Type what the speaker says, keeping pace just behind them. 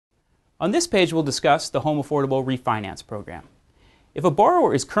On this page, we'll discuss the Home Affordable Refinance Program. If a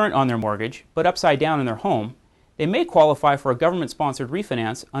borrower is current on their mortgage, but upside down in their home, they may qualify for a government-sponsored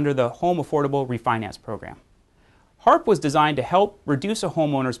refinance under the Home Affordable Refinance Program. HARP was designed to help reduce a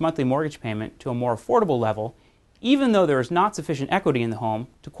homeowner's monthly mortgage payment to a more affordable level, even though there is not sufficient equity in the home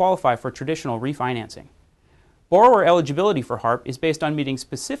to qualify for traditional refinancing. Borrower eligibility for HARP is based on meeting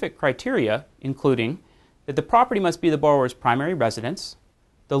specific criteria, including that the property must be the borrower's primary residence,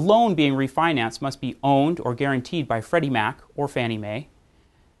 the loan being refinanced must be owned or guaranteed by Freddie Mac or Fannie Mae,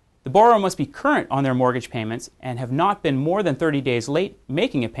 the borrower must be current on their mortgage payments and have not been more than 30 days late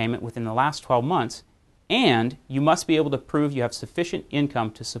making a payment within the last 12 months, and you must be able to prove you have sufficient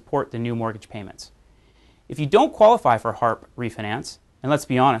income to support the new mortgage payments. If you don't qualify for HARP refinance, and let's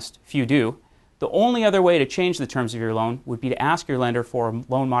be honest, few do, the only other way to change the terms of your loan would be to ask your lender for a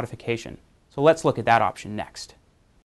loan modification. So let's look at that option next.